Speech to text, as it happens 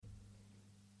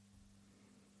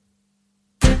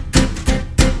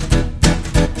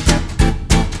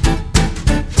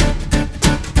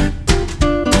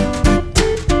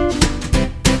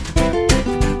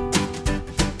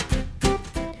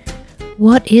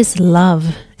What is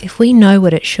love? If we know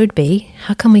what it should be,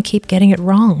 how come we keep getting it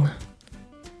wrong?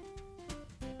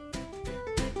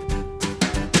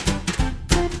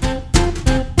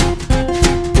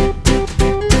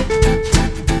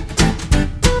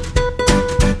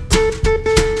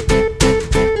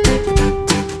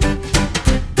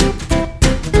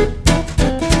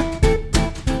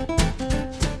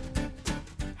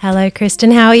 Hello,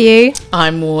 Kristen. How are you?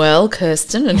 I'm well,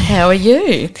 Kirsten, and how are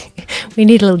you? We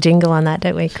need a little jingle on that,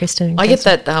 don't we, Kristen? I get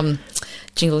that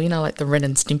jingle, like the Ren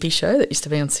and Stimpy show that used to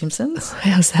be on Simpsons.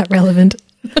 How's that relevant?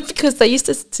 Because they used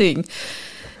to sing.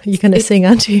 You're going to sing,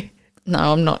 aren't you? No,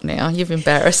 I'm not now. You've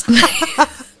embarrassed me.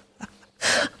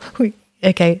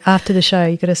 Okay, after the show,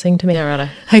 you've got to sing to me. Yeah,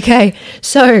 righto. Okay,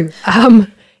 so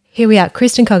here we are.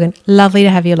 Kristen Coggan, lovely to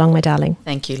have you along, my darling.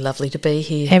 Thank you. Lovely to be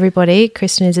here. Everybody,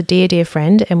 Kristen is a dear, dear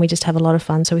friend, and we just have a lot of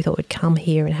fun, so we thought we'd come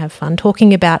here and have fun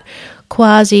talking about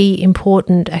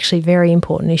quasi-important, actually very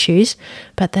important issues,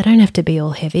 but they don't have to be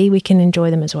all heavy. We can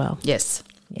enjoy them as well. Yes.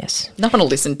 Yes. No one will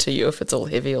listen to you if it's all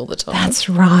heavy all the time. That's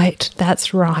right.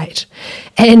 That's right.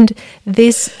 And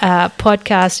this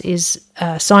podcast is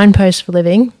Signpost for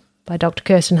Living by Dr.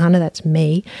 Kirsten Hunter. That's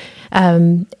me.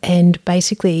 And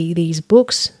basically these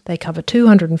books, they cover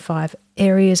 205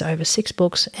 areas over 6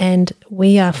 books, and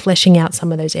we are fleshing out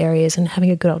some of those areas and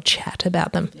having a good old chat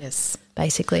about them. Yes.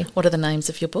 Basically. What are the names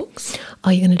of your books? Oh,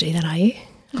 you're going to do that, are you?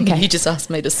 Okay. You just asked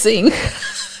me to sing.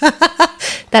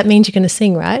 That means you're going to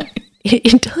sing, right?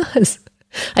 It does.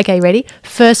 Okay, ready?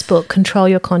 First book, Control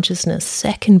Your Consciousness.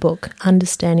 Second book,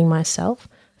 Understanding Myself.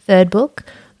 Third book,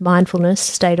 Mindfulness,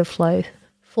 State of Flow.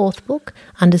 Fourth book,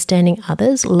 Understanding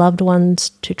Others, Loved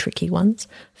Ones to Tricky Ones.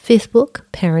 Fifth book,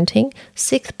 Parenting.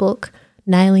 Sixth book,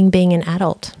 Nailing Being an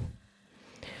Adult.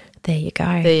 There you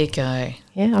go. There you go.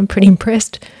 Yeah, I'm pretty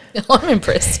impressed. I'm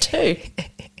impressed too.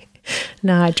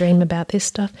 No, I dream about this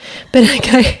stuff. But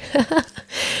okay.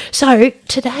 So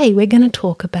today we're going to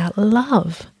talk about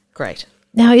love. Great.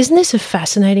 Now, isn't this a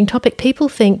fascinating topic? People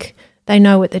think they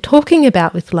know what they're talking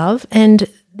about with love, and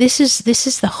this is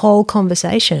the whole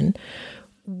conversation.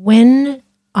 When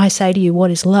I say to you,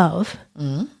 what is love?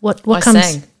 What I comes?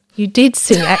 sang. You did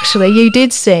sing, actually. You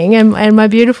did sing, and my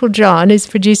beautiful John, who's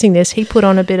producing this, he put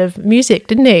on a bit of music,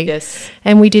 didn't he? Yes.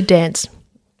 And we did dance.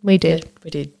 We did. Yeah, we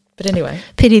did. But anyway.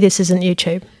 Pity this isn't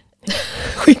YouTube.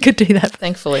 We could do that.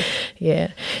 Thankfully.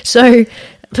 Yeah. So,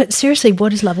 but seriously,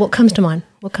 what is love? What comes to mind?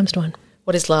 What comes to mind?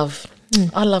 What is love?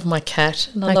 I love my cat,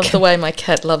 and I love Okay. the way my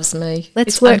cat loves me.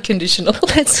 Let's it's work- unconditional.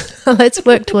 Let's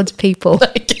work towards people.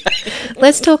 Okay.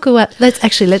 Let's talk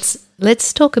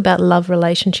talk about love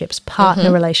relationships,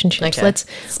 partner relationships. Okay. Let's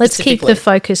keep Specifically. the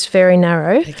focus very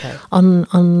narrow Okay.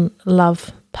 on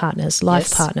love partners, life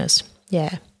Yes. partners.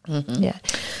 Yeah. Yeah.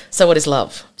 So what is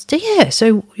love?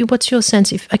 So what's your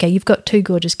sense of, okay, you've got 2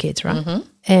 gorgeous kids, right?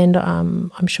 And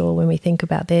I'm sure when we think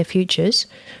about their futures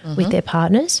with their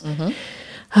partners,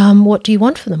 what do you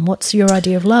want for them? What's your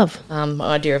idea of love?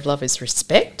 My idea of love is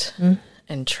respect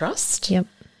and trust, Yep.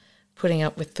 putting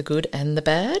up with the good and the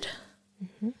bad,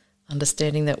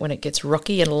 understanding that when it gets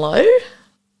rocky and low,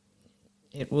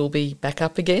 it will be back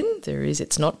up again.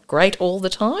 It's not great all the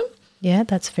time, Yeah,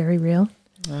 that's very real.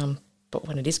 but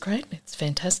when it is great, it's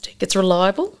fantastic. It's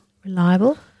reliable,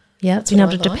 Reliable. Yeah, That's being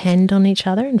what able I to like. depend on each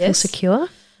other and feel Yes. secure.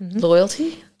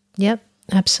 loyalty. Yep,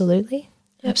 absolutely.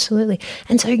 Absolutely.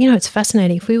 And so, it's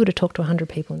fascinating. If we were to talk to 100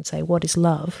 people and say, what is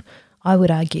love? I would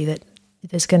argue that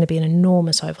there's going to be an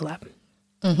enormous overlap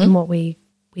in what we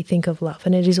think of love.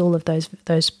 And it is all of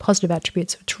those positive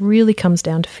attributes, which really comes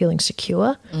down to feeling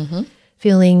secure,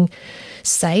 feeling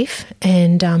safe,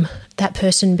 and that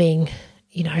person being,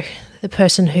 the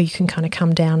person who you can kind of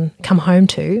come home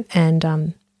to,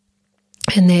 and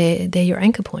they're your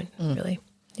anchor point, really.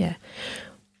 Yeah.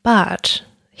 But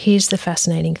here's the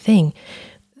fascinating thing.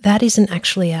 That isn't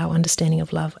actually our understanding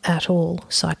of love at all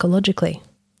psychologically.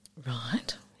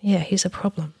 Right. Yeah, here's a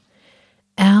problem.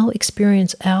 Our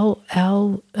experience, our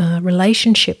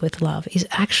relationship with love is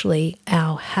actually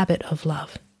our habit of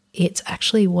love. It's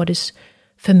actually what is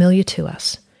familiar to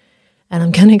us. And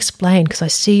I'm going to explain because I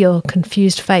see your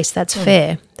confused face. That's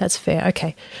fair. That's fair.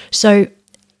 Okay. So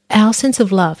our sense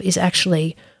of love is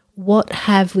actually what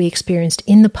have we experienced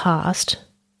in the past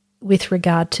with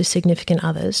regard to significant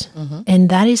others, and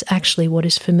that is actually what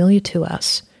is familiar to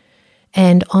us.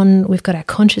 And we've got our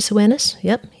conscious awareness.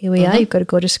 Yep, here we are. You've got a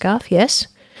gorgeous scarf. Yes.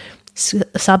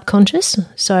 Subconscious.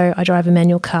 So I drive a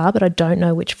manual car, but I don't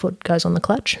know which foot goes on the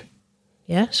clutch.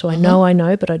 Yeah. So I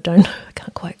know, but I don't know. I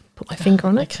can't quite put my finger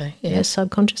on it. Okay. Yeah.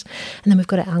 Subconscious. And then we've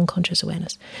got our unconscious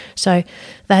awareness. So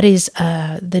that is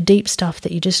the deep stuff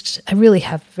that you just really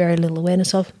have very little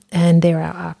awareness of. And there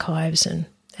are archives and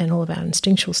and all of our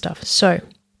instinctual stuff. So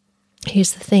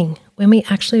here's the thing. When we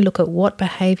actually look at what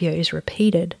behavior is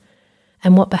repeated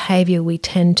and what behavior we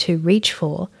tend to reach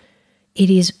for, it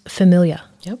is familiar.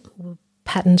 Yep.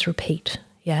 Patterns repeat,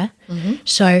 yeah?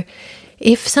 So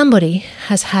if somebody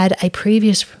has had a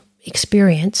previous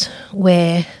experience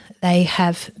where they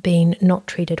have been not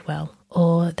treated well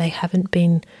or they haven't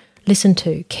been listened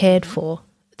to, cared for,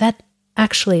 that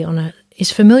actually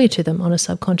is familiar to them on a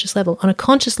subconscious level. On a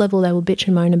conscious level, they will bitch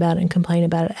and moan about it and complain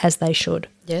about it as they should.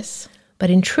 Yes. But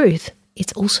in truth,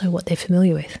 it's also what they're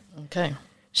familiar with. Okay.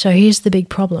 So here's the big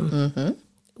problem.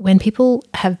 When people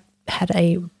have had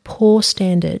a poor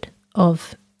standard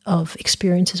of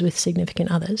experiences with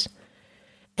significant others,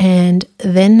 and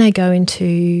then they go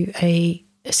into a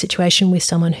situation with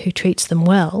someone who treats them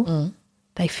well,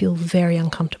 they feel very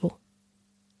uncomfortable.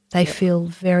 They feel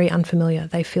very unfamiliar.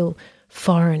 They feel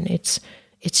foreign. It's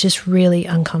just really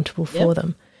uncomfortable for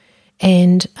them.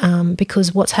 And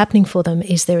because what's happening for them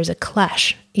is there is a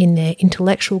clash in their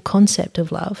intellectual concept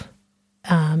of love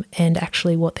and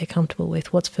actually what they're comfortable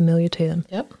with, what's familiar to them.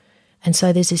 Yep. And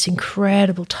so there's this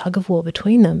incredible tug of war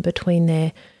between them, between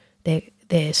their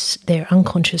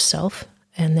unconscious self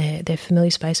and their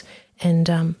familiar space,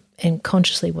 and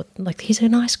consciously he's a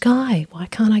nice guy. Why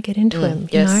can't I get into him?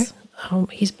 Yes. You know,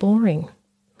 he's boring.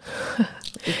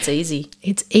 It's easy.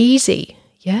 It's easy.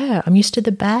 Yeah, I'm used to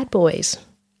the bad boys.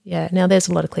 Yeah. Now there's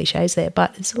a lot of cliches there,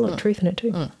 but there's a lot of truth in it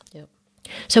too. Yep.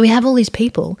 So we have all these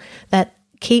people that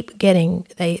keep getting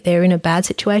they're in a bad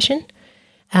situation.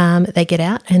 They get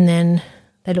out and then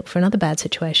they look for another bad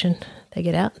situation. They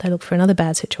get out, they look for another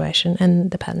bad situation,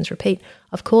 and the patterns repeat.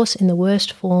 Of course, in the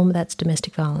worst form, that's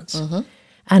domestic violence.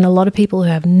 And a lot of people who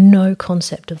have no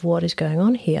concept of what is going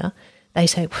on here, they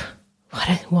say,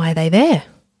 why are they there?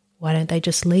 Why don't they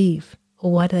just leave?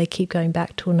 Or why do they keep going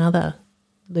back to another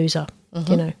loser?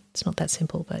 You know, it's not that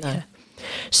simple, but yeah.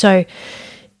 So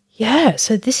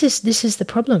this is the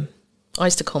problem. I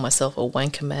used to call myself a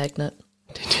wanker magnet.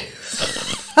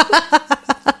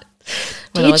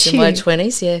 When I was in my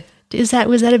 20s, yeah. Was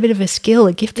that a bit of a skill,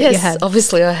 a gift that you had? Yes,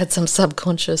 obviously I had some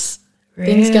subconscious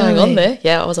things going on there.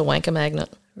 Yeah, I was a wanker magnet.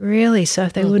 Really? So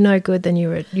if they were no good, then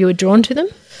you were drawn to them?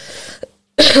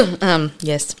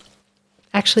 Yes.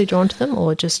 Actually drawn to them,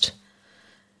 or just?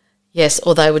 Yes,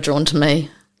 or they were drawn to me.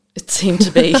 It seemed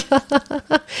to be.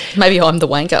 Maybe I'm the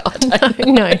wanker. I don't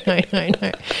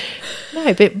know.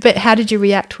 No, but how did you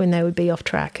react when they would be off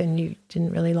track and you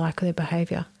didn't really like their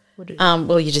behaviour?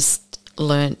 Well, you just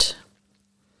learnt.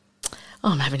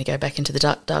 I'm having to go back into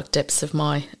the dark depths of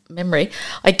my memory.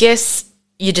 I guess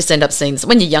you just end up seeing this.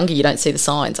 When you're younger, you don't see the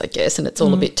signs, I guess, and it's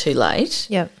all a bit too late.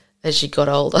 Yeah. As you got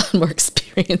older and more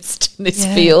experienced in this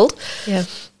field,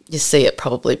 you see it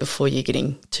probably before you're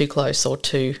getting too close or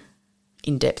too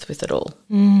in depth with it all.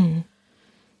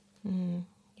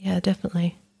 Yeah,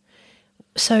 definitely.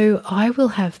 So I will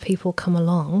have people come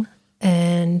along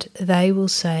and they will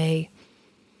say,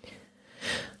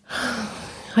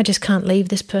 I just can't leave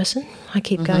this person. I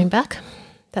keep going back.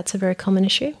 That's a very common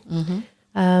issue.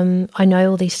 I know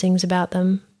all these things about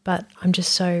them, but I'm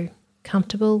just so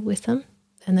comfortable with them,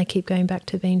 and they keep going back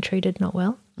to being treated not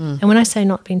well. And when I say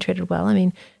not being treated well, I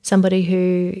mean somebody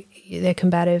who they're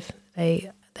combative,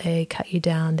 they cut you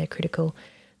down, they're critical.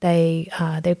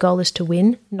 Their goal is to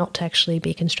win, not to actually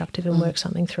be constructive and work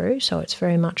something through. So it's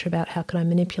very much about how can I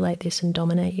manipulate this and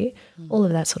dominate you, all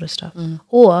of that sort of stuff.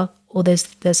 Or there's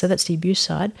so that's the abuse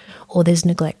side, or there's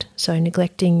neglect. So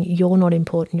neglecting, you're not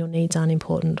important, your needs aren't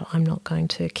important, I'm not going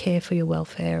to care for your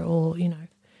welfare, or, you know,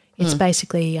 it's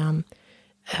basically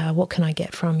what can I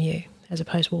get from you, as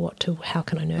opposed to how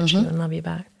can I nurture you and love you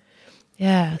back.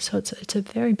 Yeah, so it's a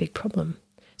very big problem.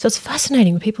 So it's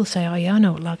fascinating when people say, oh, yeah, I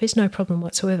know what love is, no problem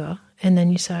whatsoever. And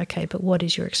then you say, okay, but what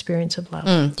is your experience of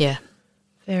love? Yeah.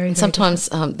 Very sometimes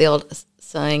the old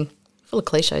saying, full of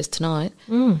cliches tonight,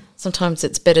 sometimes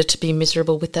it's better to be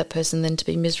miserable with that person than to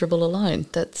be miserable alone.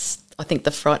 That's, I think,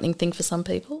 the frightening thing for some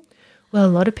people. Well, a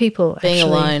lot of people being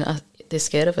alone, they're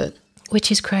scared of it.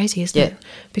 Which is crazy, isn't it?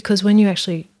 Because when you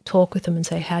actually talk with them and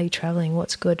say, how are you travelling,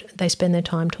 what's good, they spend their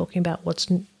time talking about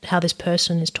how this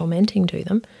person is tormenting to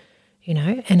them, you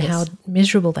know, and how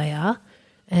miserable they are.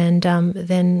 And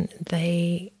then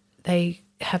they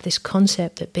have this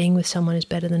concept that being with someone is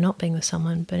better than not being with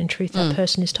someone, but in truth that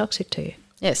person is toxic to you.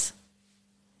 Yes.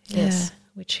 Yeah, yes.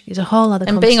 Which is a whole other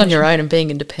conversation. And being on your own and being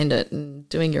independent and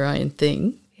doing your own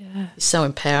thing is so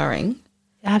empowering.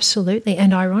 Absolutely.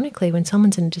 And ironically, when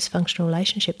someone's in a dysfunctional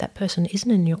relationship, that person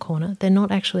isn't in your corner. They're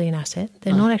not actually an asset.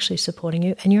 They're not actually supporting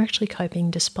you, and you're actually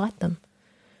coping despite them.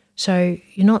 So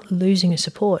you're not losing a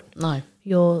support. No.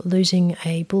 You're losing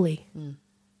a bully.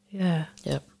 Yeah.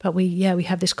 Yep. But we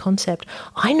have this concept.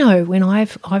 I know when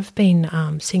I've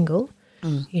been single,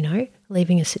 you know,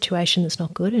 leaving a situation that's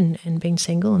not good and being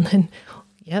single, and then,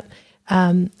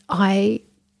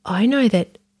 I know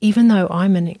that even though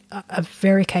I'm a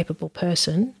very capable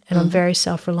person and I'm very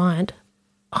self-reliant,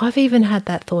 I've even had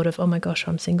that thought of, oh my gosh,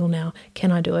 I'm single now.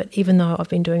 Can I do it? Even though I've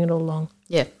been doing it all along.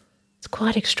 Yeah. It's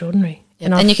quite extraordinary.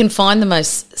 Yep. And you can find the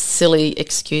most silly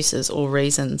excuses or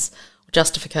reasons or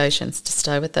justifications to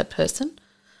stay with that person.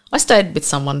 I stayed with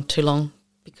someone too long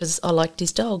because I liked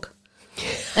his dog.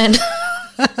 And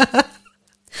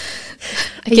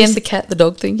again, the cat, the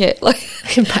dog thing,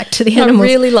 back to the animals. I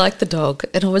really liked the dog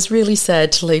and I was really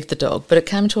sad to leave the dog, but it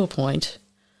came to a point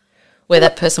where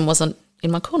that person wasn't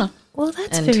in my corner. Well,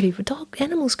 that's very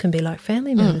animals can be like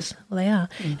family members. Well, they are.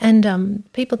 And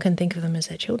people can think of them as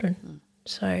their children.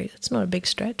 So it's not a big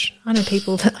stretch. I know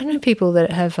people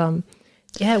that have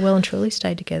well and truly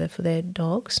stayed together for their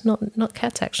dogs, not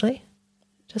cats actually.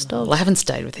 Just dogs. Well, I haven't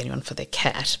stayed with anyone for their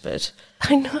cat, but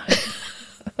I know.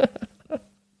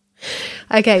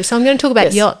 Okay, so I'm going to talk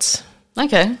about yachts.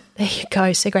 Okay. There you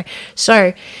go, segue.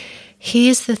 So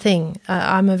here's the thing.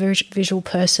 I'm a very visual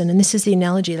person, and this is the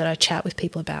analogy that I chat with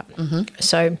people about.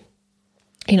 So,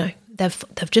 you know,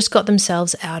 they've just got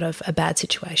themselves out of a bad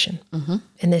situation,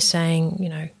 and they're saying, you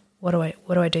know, what do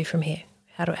I do from here?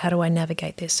 How do I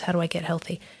navigate this? How do I get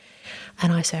healthy?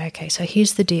 And I say, okay, so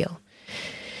here's the deal.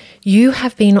 You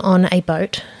have been on a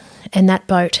boat, and that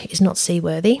boat is not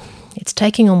seaworthy. It's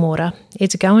taking on water.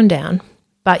 It's going down,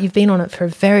 but you've been on it for a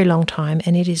very long time,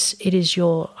 and it is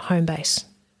your home base.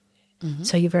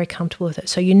 So you're very comfortable with it.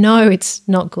 So you know it's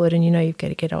not good, and you know you've got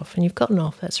to get off, and you've gotten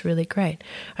off. That's really great.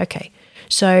 Okay,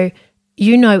 so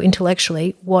you know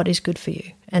intellectually what is good for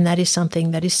you, and that is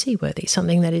something that is seaworthy,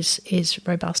 something that is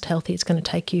robust, healthy. It's going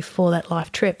to take you for that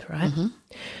life trip, right?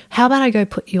 How about I go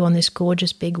put you on this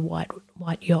gorgeous big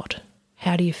white yacht?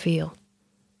 How do you feel?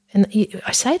 And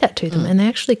I say that to them, and they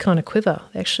actually kind of quiver.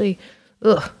 They actually,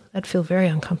 they'd feel very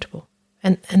uncomfortable.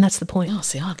 And that's the point. Oh,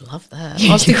 see, I'd love that.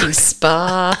 I was thinking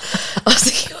spa. I was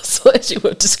thinking also as you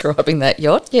were describing that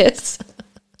yacht, yes.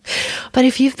 But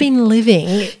if you've been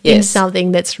living in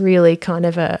something that's really kind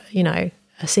of a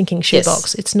sinking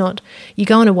shoebox, it's not, you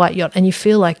go on a white yacht and you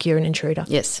feel like you're an intruder.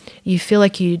 Yes. You feel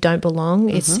like you don't belong.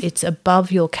 It's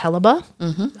above your caliber,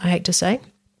 I hate to say.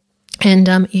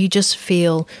 And you just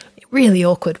feel really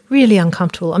awkward, really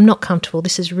uncomfortable. I'm not comfortable.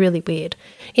 This is really weird.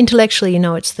 Intellectually, you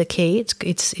know it's the key.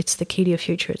 It's the key to your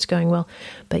future. It's going well.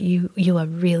 But you are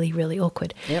really, really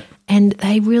awkward. Yep. And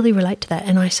they really relate to that.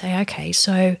 And I say, okay,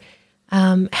 so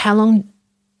how long,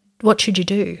 what should you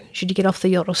do? Should you get off the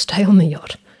yacht or stay on the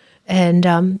yacht? And,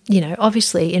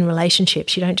 obviously in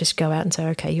relationships, you don't just go out and say,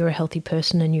 okay, you're a healthy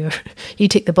person and you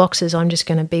tick the boxes, I'm just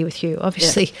going to be with you.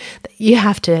 Obviously, you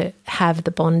have to have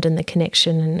the bond and the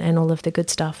connection and all of the good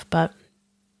stuff. But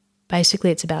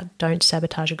basically it's about don't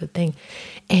sabotage a good thing.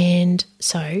 And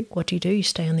so what do? You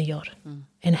stay on the yacht.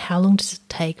 And how long does it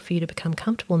take for you to become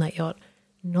comfortable in that yacht?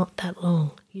 Not that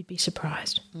long. You'd be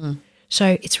surprised.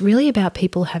 So it's really about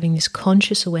people having this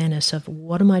conscious awareness of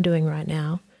what am I doing right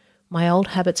now? My old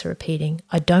habits are repeating.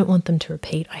 I don't want them to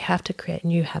repeat. I have to create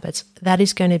new habits. That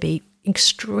is going to be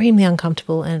extremely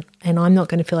uncomfortable, and I'm not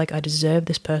going to feel like I deserve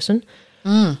this person.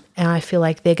 And I feel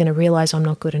like they're going to realize I'm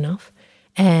not good enough,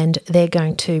 and they're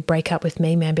going to break up with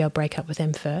me. Maybe I'll break up with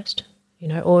them first,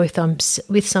 or if I'm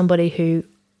with somebody who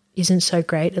isn't so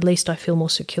great, at least I feel more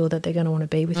secure that they're going to want to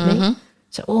be with me.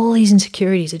 So all these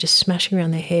insecurities are just smashing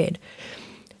around their head.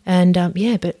 And,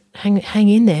 but hang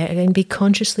in there and be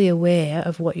consciously aware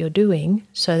of what you're doing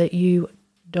so that you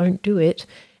don't do it,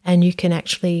 and you can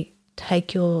actually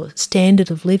take your standard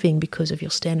of living because of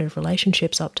your standard of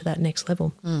relationships up to that next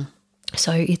level.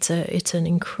 So it's an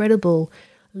incredible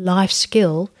life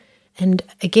skill. And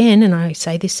again, and I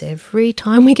say this every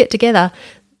time we get together,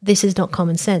 this is not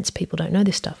common sense. People don't know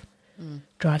this stuff.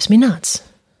 Drives me nuts.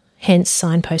 Hence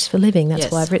Signposts for Living.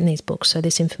 That's why I've written these books. So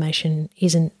this information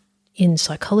isn't in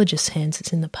psychologists' hands,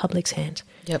 it's in the public's hands.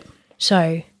 Yep.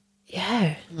 So,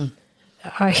 yeah.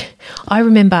 I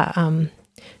remember,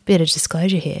 bit of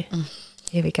disclosure here.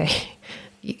 Here we go.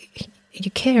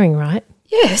 You're caring, right?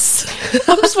 Yes.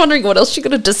 I'm just wondering what else you're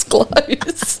going to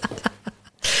disclose.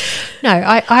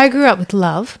 No, I grew up with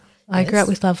love. I grew up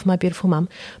with love for my beautiful mum,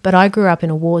 but I grew up in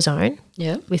a war zone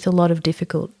with a lot of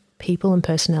difficult people and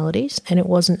personalities, and it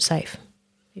wasn't safe.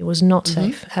 It was not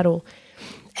safe at all.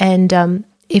 And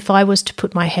if I was to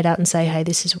put my head out and say, hey,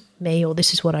 this is me or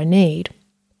this is what I need,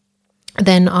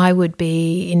 then I would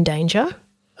be in danger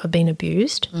of being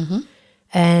abused.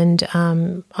 And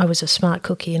I was a smart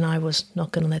cookie and I was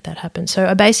not going to let that happen. So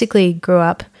I basically grew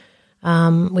up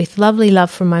with lovely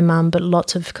love from my mum, but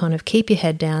lots of kind of keep your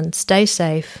head down, stay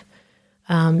safe,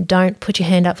 don't put your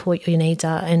hand up for what your needs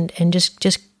are, and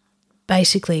just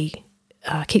basically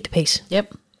keep the peace.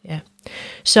 Yep. Yeah.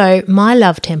 So my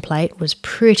love template was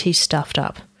pretty stuffed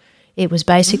up. It was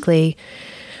basically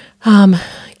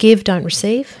give, don't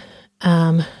receive.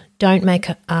 Don't make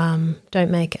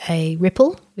a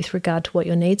ripple with regard to what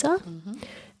your needs are,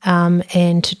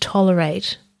 and to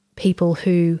tolerate people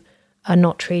who are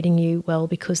not treating you well,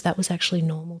 because that was actually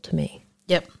normal to me.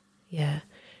 Yep. Yeah.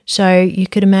 So you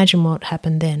could imagine what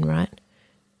happened then, right?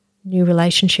 New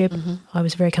relationship. I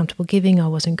was very comfortable giving. I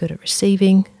wasn't good at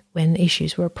receiving. When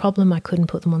issues were a problem, I couldn't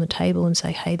put them on the table and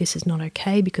say, hey, this is not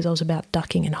okay, because I was about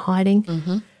ducking and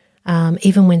hiding.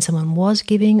 Even when someone was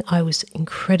giving, I was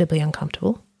incredibly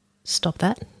uncomfortable. Stop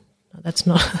that. That's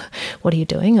not, what are you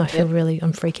doing? I feel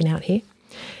I'm freaking out here.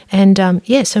 And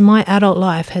so my adult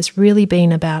life has really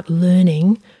been about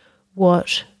learning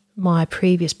what my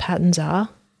previous patterns are,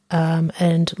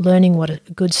 and learning what a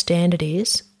good standard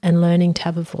is, and learning to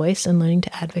have a voice and learning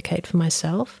to advocate for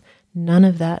myself. None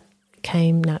of that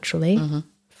came naturally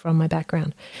from my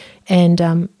background. And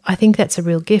I think that's a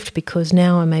real gift, because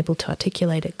now I'm able to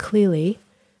articulate it clearly,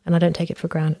 and I don't take it for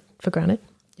granted.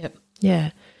 Yep.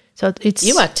 Yeah. So it's...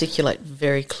 You articulate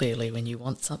very clearly when you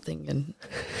want something and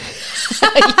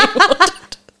you want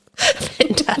it.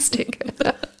 Fantastic.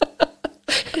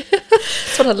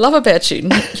 That's what I love about you. You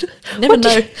never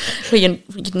know where you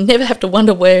never have to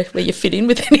wonder where you fit in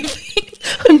with anything.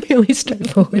 I'm really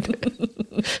straightforward.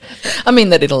 I mean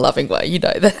that in a loving way, you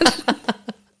know that.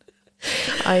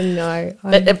 I know.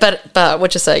 But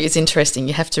what you say is interesting.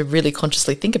 You have to really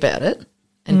consciously think about it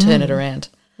and turn it around,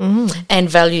 and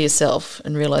value yourself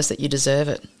and realise that you deserve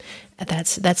it.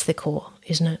 That's the core,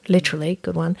 isn't it? Literally,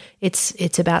 good one.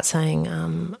 It's about saying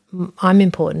I'm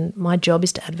important. My job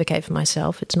is to advocate for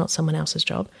myself. It's not someone else's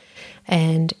job,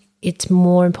 and it's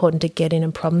more important to get in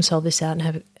and problem solve this out and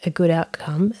have a good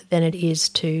outcome than it is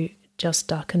to just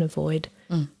duck and avoid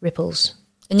ripples.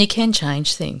 And you can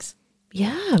change things.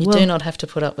 Yeah. You do not have to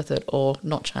put up with it or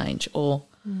not change or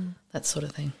that sort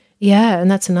of thing. Yeah, and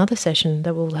that's another session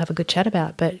that we'll have a good chat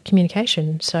about, but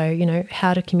communication. So,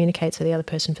 how to communicate so the other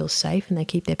person feels safe and they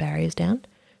keep their barriers down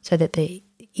so that their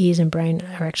ears and brain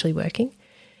are actually working,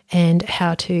 and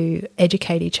how to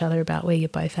educate each other about where you're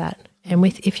both at. And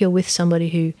if you're with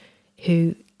somebody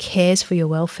who cares for your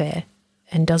welfare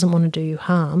and doesn't want to do you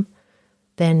harm,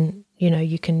 then,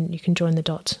 you can join the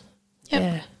dots. Yep.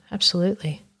 Yeah,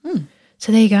 absolutely.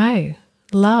 So there you go.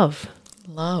 Love.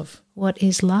 What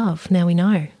is love? Now we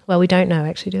know. Well, we don't know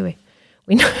actually, do we?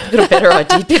 We know. We've got a better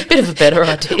idea. Bit of a better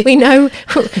idea. We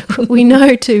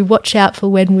know to watch out for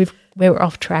when we're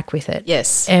off track with it.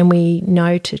 Yes. And we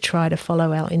know to try to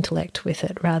follow our intellect with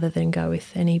it rather than go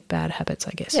with any bad habits,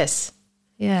 I guess. Yes.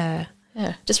 Yeah.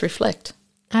 Yeah. Just reflect.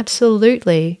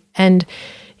 Absolutely. And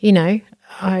I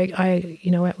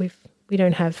we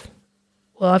don't have.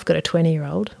 Well, I've got a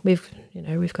 20-year-old. We've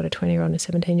got a 20-year-old and a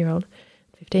 17-year-old,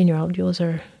 15-year-old. Yours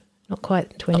are not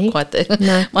quite 20. Not quite there.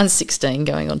 No. One's 16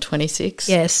 going on 26.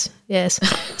 Yes.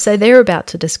 So they're about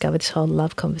to discover this whole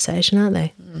love conversation, aren't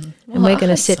they? And we're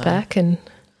going to sit back and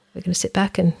agonise.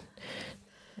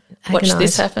 Watch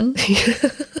this happen.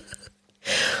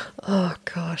 Oh,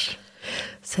 gosh.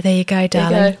 So there you go,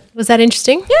 darling. There you go. Was that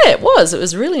interesting? Yeah, it was. It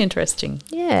was really interesting.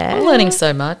 Yeah. I'm learning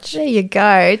so much. There you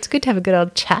go. It's good to have a good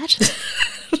old chat.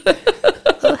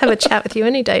 I'll have a chat with you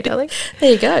any day, darling.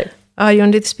 There you go. Oh, you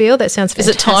want to do the spiel? That sounds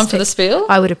fantastic. Is it time for the spiel?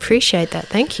 I would appreciate that.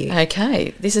 Thank you.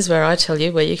 Okay. This is where I tell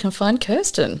you where you can find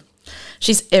Kirsten.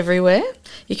 She's everywhere.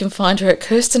 You can find her at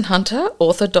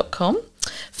kirstenhunterauthor.com.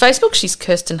 Facebook, she's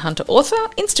Kirsten Hunter Author.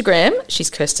 Instagram, she's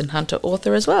Kirsten Hunter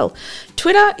Author as well.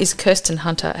 Twitter is Kirsten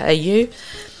Hunter AU.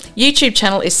 YouTube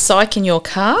channel is Psych in Your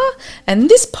Car. And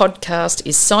this podcast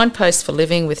is Signpost for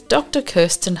Living with Dr.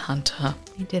 Kirsten Hunter.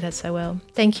 You did that so well.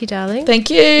 Thank you, darling. Thank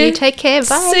you. You take care.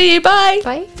 Bye. See you. Bye.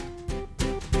 Bye.